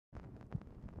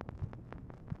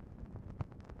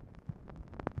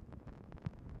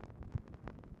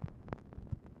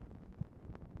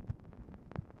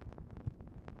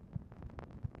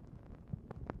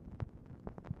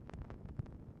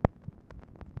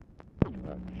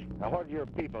Now, what your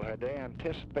people, had they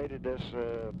anticipated this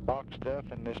box stuff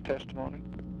in this testimony?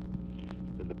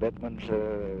 Did the Bittmans,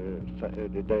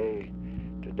 do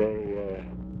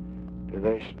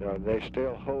they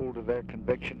still hold to their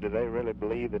conviction? Do they really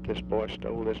believe that this boy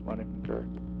stole this money from Kerr?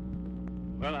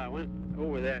 Well, I went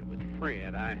over that with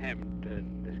Fred. I haven't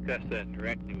discussed that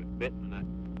directly with Bittman. I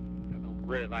don't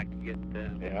really like to get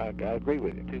yeah, I agree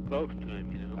with you. Too close to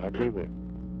him, you know. I agree with you.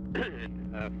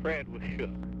 And Fred was shook.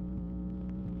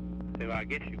 I said, well, I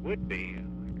guess you would be. Oh,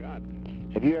 my God.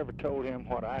 Have you ever told him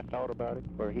what I thought about it?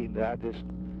 Where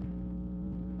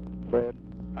Fred?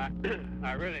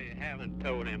 I really haven't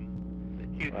told him that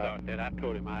you thought that. I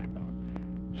told him I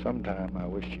thought. Sometime I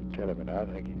wish you'd tell him it. I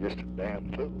think you're just a damn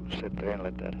fool. Sit there and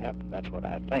let that happen. That's what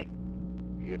I think.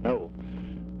 You know,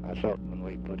 I thought when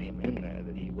we put him in there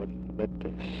that he wouldn't let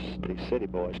these city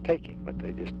boys take him, but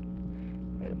they just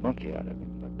made a monkey out of him.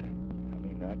 But, I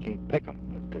mean, I can't pick him.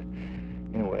 But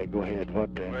anyway, go ahead. What?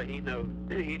 Well, he knows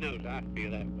I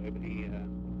feel that way, but he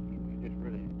just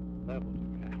really levels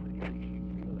the guy when he thinks you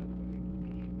feel that way.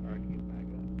 He's hard to get back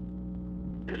up.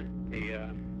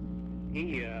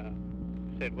 He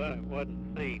said, well, it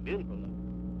wasn't the same envelope.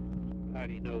 How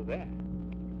do you know that?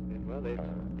 He said, well, they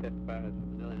testified as a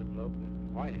vanilla envelope and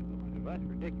a white envelope. I said, well, that's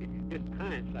ridiculous. Just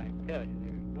hindsight tells you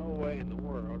there's no way in the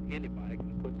world anybody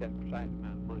can put that precise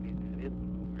amount of money in that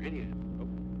envelope or any envelope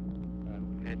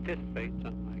anticipate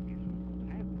something like this was going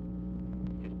to happen.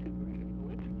 It's just too great a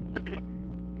coincidence.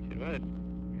 He said, well,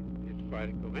 it's quite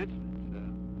a coincidence.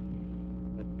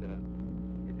 But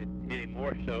is it any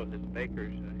more so than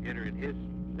Baker's entering his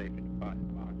safe deposit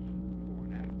box before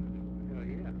and after? I said, well, hell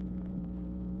yeah. A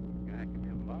guy can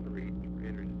have a lot of reasons for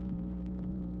entering his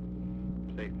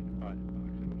safe deposit box.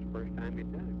 It was the first time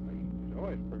he'd done it. Well, it was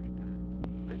always the first time.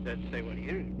 It doesn't say what he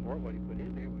entered it for, what he put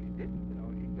in there, what he didn't. You know,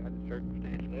 he got a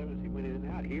circumstantial evidence. He went in and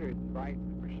out. Here, it's right,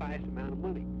 the precise amount of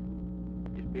money.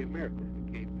 It'd just be a miracle if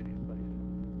it came to his place.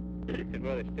 He said,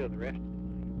 well, there's still the rest of the money.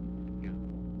 You know.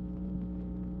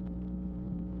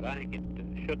 But I think it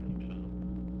shook him some.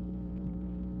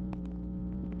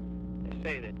 They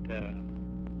say that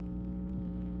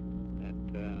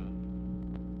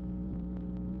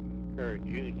Kerr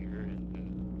Jr. and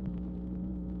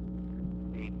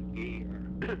Dean McGee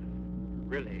are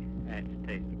really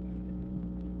agitated about it.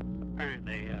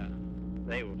 Apparently,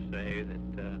 they will say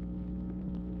that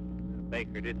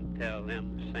Baker didn't tell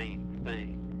them the same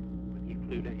thing when he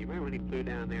flew down. You remember when he flew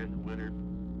down there in the winter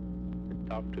and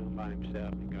talked to him by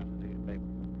himself and got the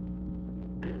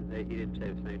newspaper? He didn't say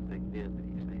the same thing then that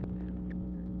he's saying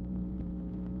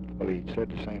now. Well, he said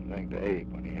the same thing to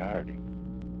Abe when he hired him.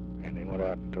 And he went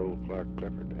out and told Clark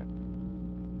Clifford that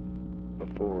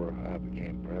before I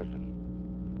became president.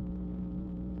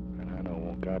 And I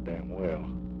know goddamn well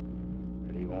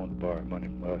that he wanted to borrow money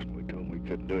from us, and we told him we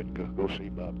couldn't do it. Go see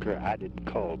Bob Kerr. I didn't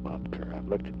call Bob Kerr. I've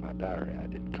looked at my diary. I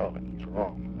didn't call him. He's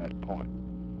wrong on that point.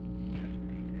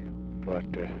 But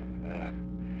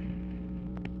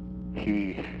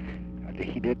he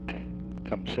did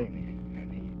come see me,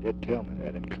 and he did tell me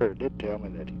that, and Kerr did tell me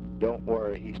that, don't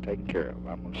worry, he's taken care of.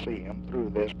 I'm going to see him through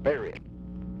this period.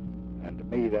 And to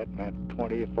me, that meant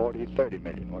 20, 40, 30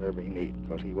 million, whatever he needed,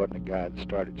 because he wasn't a guy that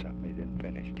started something he didn't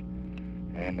finish.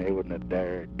 And they wouldn't have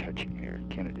dared touch him here.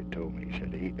 Kennedy told me, he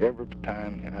said, every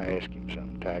time I ask him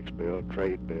some tax bill,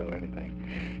 trade bill, anything,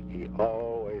 he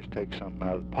always takes something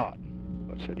out of the pot,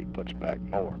 but said he puts back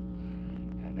more.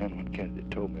 And then when Kennedy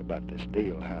told me about this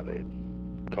deal, how they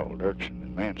called Erickson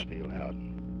and Mansfield out and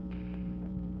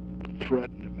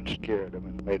threatened him and scared him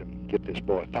and made him get this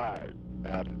boy fired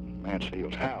out at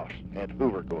Mansfield's house, and had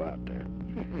Hoover go out there.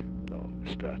 All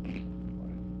this stuff.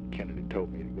 Kennedy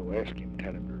told me to go ask him,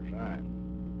 tell him to resign.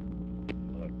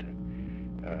 But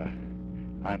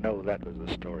I know that was the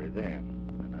story then,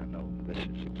 and I know this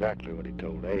is exactly what he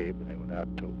told Abe, and they went out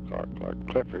and told Clark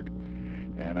Clifford,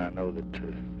 and I know that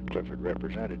Clifford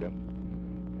represented him,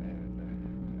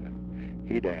 and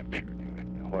he damn sure knew it.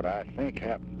 Now, what I think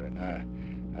happened, and I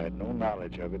had no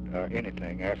knowledge of it or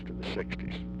anything after the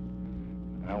 60s.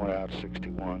 I went out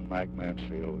 61, Mike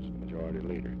Mansfield was the majority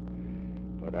leader.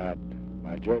 But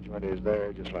my judgment is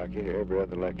there just like every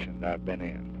other election that I've been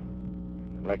in.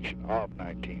 The election of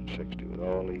 1960 with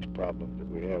all these problems that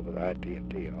we have with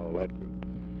IT&T and all that group.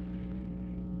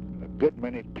 A good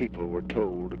many people were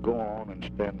told to go on and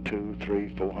spend $200,000,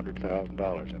 $300,000,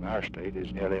 $400,000. In our state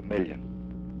is nearly $1 million.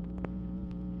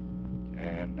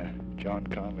 And John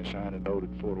Conley signed a note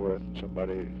at Fort Worth, and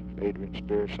somebody, Adrian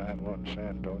Spears signed one in San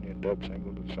Antonio, and Dub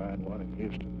Singleton signed one in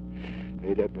Houston.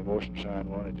 A.W. Morrison signed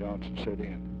one in Johnson City,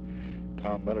 and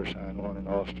Tom Miller signed one in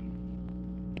Austin.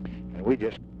 And we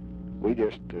just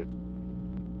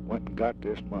went and got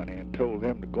this money and told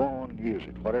them to go on and use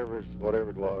it, whatever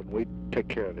it was, and we'd take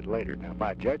care of it later. Now,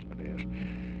 my judgment is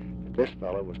that this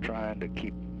fellow was trying to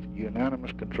keep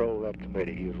unanimous control of that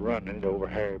committee. He was running it over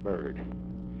Harry Byrd,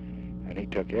 and he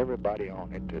took everybody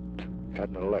on it that had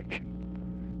an election.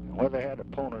 And whether they had an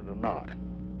opponent or not,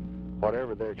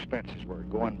 whatever their expenses were,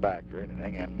 going back or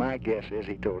anything, and my guess is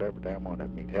he told every damn one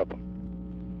of them he'd help them.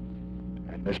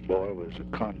 And this boy was a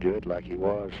conduit like he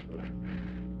was for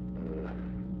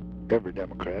every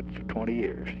Democrat for 20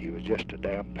 years. He was just a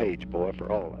damn page boy for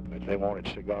all of them. If they wanted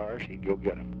cigars, he'd go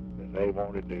get them. If they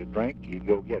wanted to drink, he'd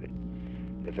go get it.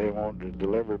 If they wanted to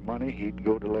deliver money, he'd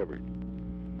go deliver it.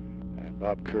 And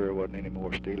Bob Kerr wasn't any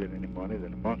more stealing any money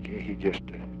than a monkey. He just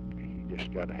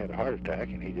had a heart attack,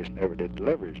 and he just never did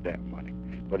deliver his damn money.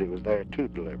 But he was there to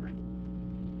deliver.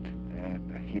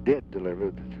 And he did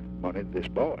deliver the money to this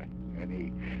boy. And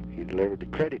he delivered the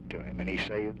credit to him, and he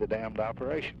saved the damned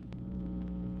operation.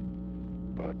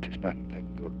 But there's nothing they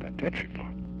can go to penitentiary for,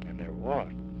 and there was.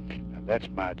 And that's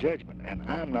my judgment, and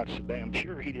I'm not so damn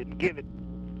sure he didn't give it,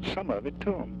 some of it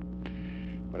to him.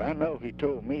 But I know he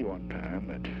told me one time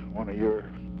that one of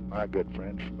my good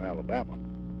friends from Alabama,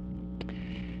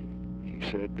 he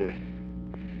said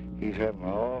he's having an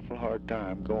awful hard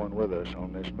time going with us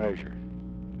on this measure,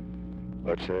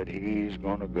 but said he's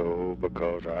going to go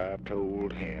because I've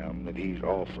told him that he's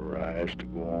authorized to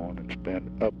go on and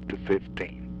spend up to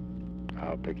 15.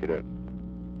 I'll pick it up.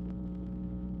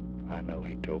 I know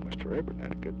he told Mr. Rayburn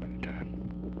that a good many times.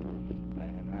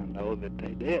 And I know that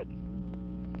they did.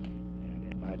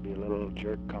 And it might be a little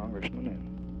jerk congressman in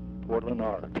Portland,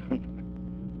 Oregon.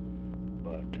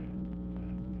 But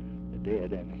they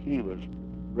did, and he was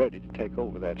ready to take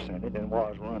over that Senate and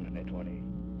was running it when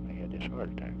he had this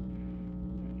heart attack.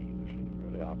 And he was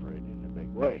really operating in a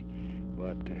big way.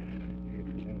 But if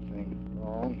there's anything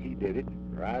wrong, he did it,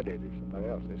 or I did it, somebody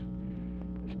else. This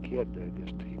kid,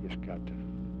 he just got to,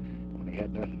 when he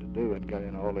had nothing to do and got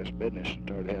in all this business and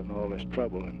started having all this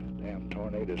trouble, and the damn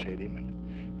tornadoes hit him and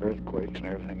earthquakes and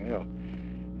everything else.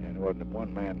 And there wasn't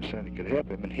one man in the Senate could help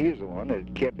him, and he's the one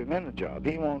that kept him in the job.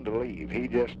 He wanted to leave. He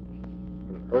just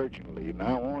was urgent to leave, and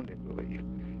I wanted him to leave.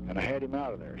 And I had him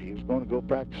out of there. He was going to go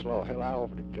practice law. Hell, I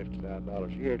offered him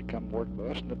 $50,000 a year to come work for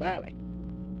us in the valley.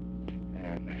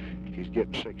 And he's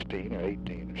getting 16 or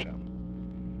 18 or something.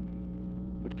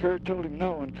 But Kerr told him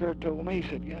no, and Kerr told me, he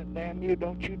said, God damn you,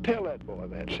 don't you tell that boy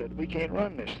that. Said, we can't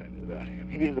run this thing without him.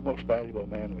 He's the most valuable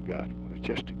man we got. Well, it's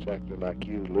just exactly like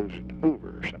you losing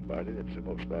Hoover or somebody that's the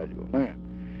most valuable man.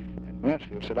 And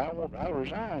Mansfield said, I'll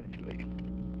resign if you leave.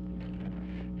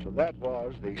 So that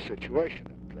was the situation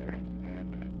up there.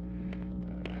 And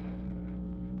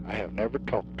I have never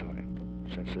talked to him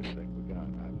since this thing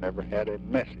began. I've never had a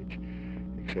message,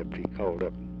 except he called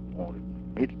up and wanted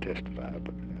me to testify,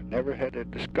 but never had a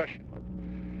discussion with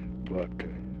him. But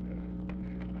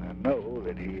I know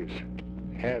that he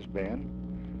has been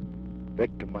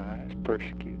victimized,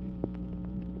 persecuted,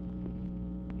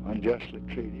 unjustly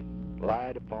treated,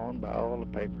 lied upon by all the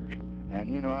papers. And,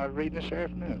 you know, I was reading this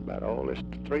afternoon about all this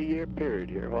 3-year period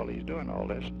here while he's doing all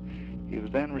this. He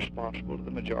was then responsible to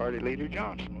the majority leader,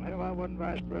 Johnson. Well, hell, I wasn't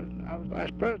vice president. I was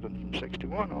vice president from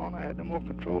 61 on. I had no more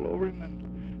control over him than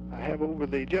I have over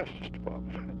the Justice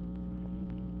Department.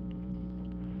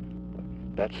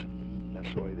 That's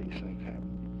the way these things happen.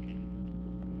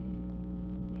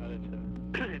 Well,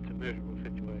 it's a miserable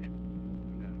situation.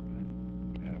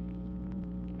 Yeah.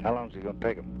 How long is it going to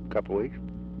take them? A couple of weeks?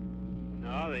 No,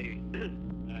 I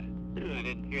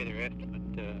didn't hear their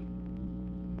estimate this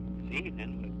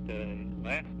evening, but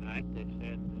last night they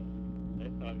said they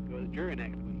thought it'd go to the jury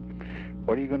next week.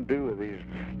 What are you going to do with these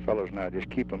fellows now? Just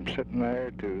keep them sitting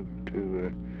there to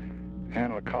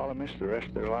handle a columnist the rest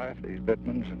of their life, these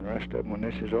Bittmans and the rest of them, when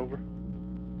this is over?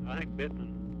 I think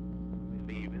Bittman will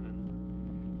be leaving, and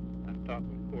I've talked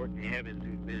with Courtney Evans,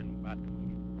 who's been about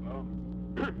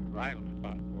the right on the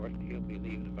spot for us. He'll be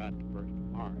leaving about the 1st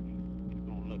of March. It's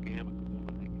going to look amicable. I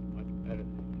think it's much better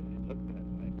than it looked that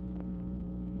way.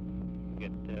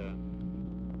 Get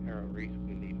Reis will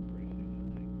be leaving pretty soon,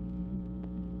 I think.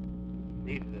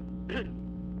 These are the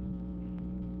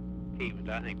teams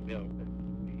I think Bill could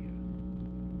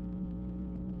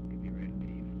be ready to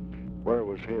leave. Where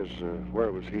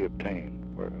was he obtained?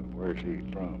 Where is he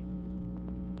from?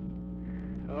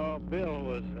 Oh, Bill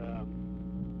was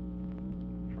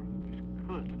from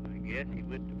Wisconsin, I guess. He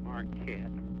went to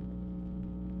Marquette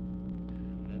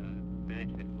and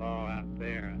finished his law out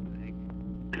there, I think.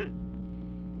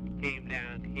 Came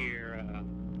down here and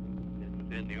was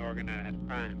in the organized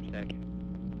crime section.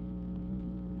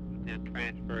 Was then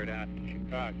transferred out to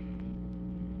Chicago.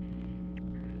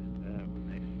 And when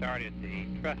they started the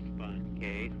trust fund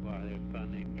case while there was a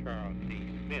fund named Charles C.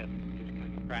 Smith, who just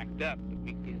kind of cracked up the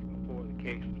weekend before the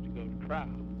case was to go to trial.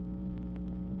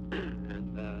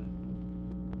 And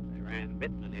they ran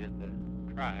Bittman in to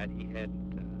try it. He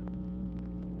hadn't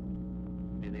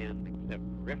been in except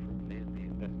peripherally in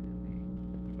the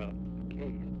development of the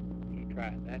case. He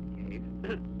tried that case,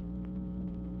 which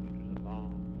was a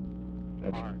long,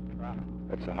 hard trial.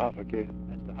 That's the Hoffa case?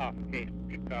 That's the Hoffa case from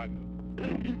Chicago.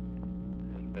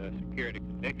 And secured a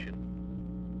conviction.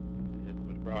 It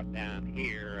was brought down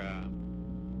here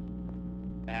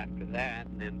after that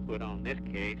and then put on this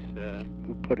case.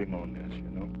 Who put him on this, you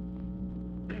know?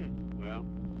 Well,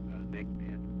 Nick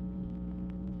did.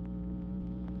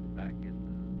 Back in,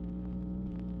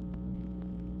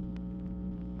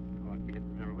 I can't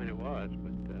remember when it was,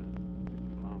 but it was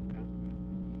a long time ago.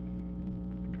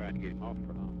 We tried to get him off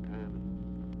for a long time.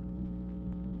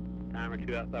 And a time or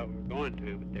two I thought we were going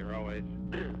to, but they were always,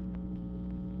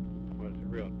 was a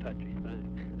real touchy thing.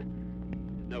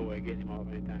 There's no way getting him off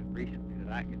anytime recently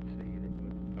that I could see that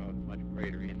would cause much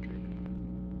greater injury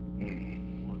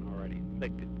than one already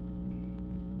inflicted.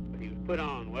 But he was put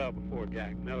on well before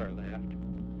Jack Miller left.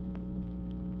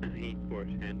 And he, of course,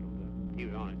 he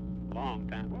was on it a long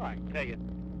time. Well, I can tell you,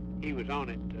 he was on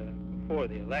it before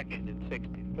the election in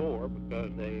 '64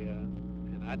 because they,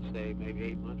 and I'd say maybe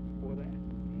 8 months before that.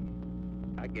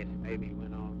 I guess maybe he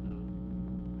went on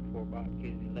before Bob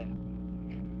Kennedy left.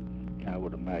 I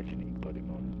would imagine he put him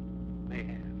on it. May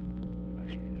have.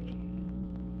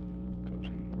 Because he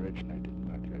originated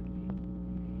like that.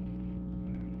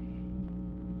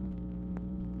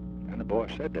 And the boy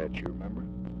said that, you remember?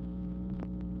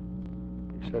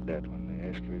 He said that when they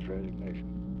asked for his resignation.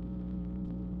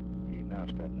 He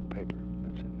announced that in the paper.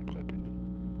 That's in the clipping.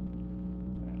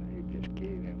 And he just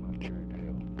gave him uncheered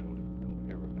hell and told him, don't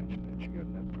ever mention that. You got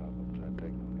enough problems. I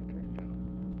take no attorney general.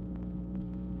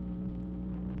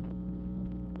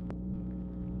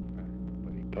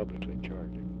 But he publicly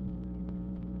charged him.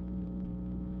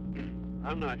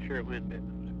 I'm not sure when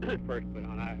Bittman was first put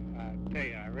on. I tell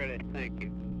you, I really think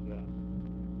it was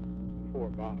before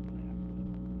Bob left.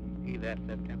 He left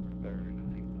September 3rd, I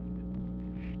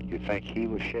think. You think he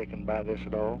was shaken by this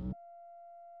at all?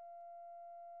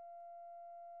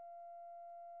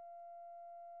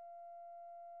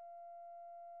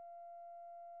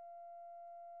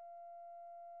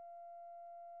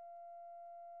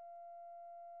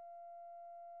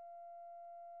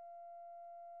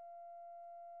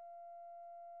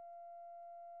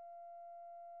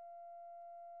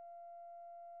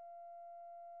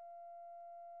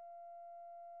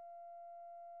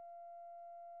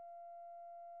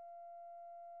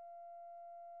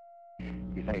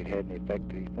 You think it had any effect?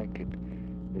 Do you think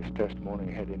his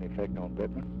testimony had any effect on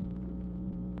Bittman?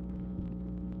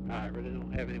 I really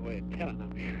don't have any way of telling.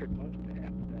 I'm sure it must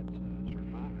have. That's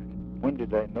surmise. When did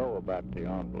they know about the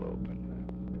envelope and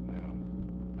the mail?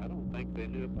 I don't think they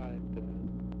knew about it,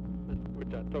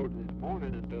 which I told you this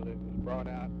morning, until it was brought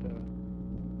out in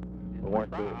the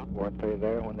trial. Weren't they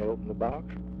there when they opened the box?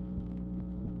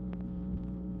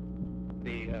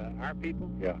 Our people?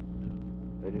 Yeah.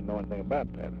 They didn't know anything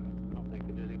about that. I don't think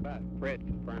they knew anything about it. Fred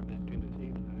confirmed that to me this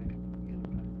evening. I asked him again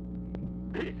about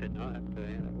it. He said, no, that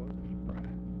wasn't a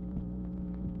surprise.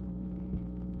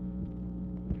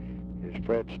 Is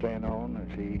Fred staying on?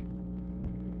 Is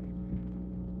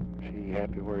he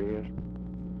happy where he is?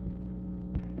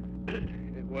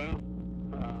 Well,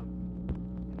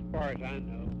 as far as I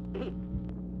know,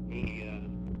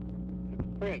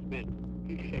 Fred's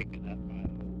he's shaken up by the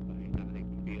whole thing. I think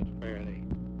he feels fairly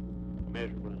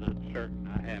miserable and uncertain.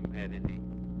 I haven't had any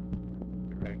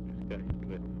direct discussions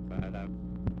with him about it. I'm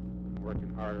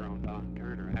working harder on Don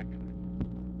Turner, actually.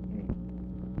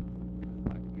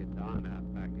 I'd like to get Don out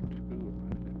back in school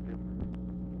by September.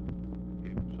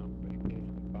 Give him some vacation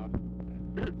if possible.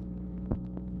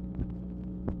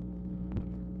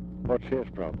 What's his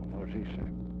problem? What's he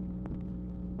saying?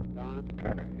 Don?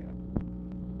 Turner, yeah.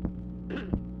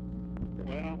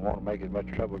 Well, Want to make as much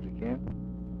trouble as you can?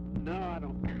 No, I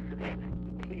don't.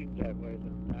 It seems that way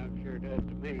sometimes. Sure does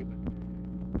to me.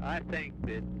 But I think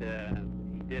that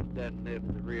he just doesn't live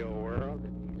in the real world.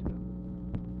 And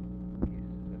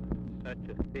he's such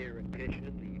a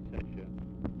theoretician.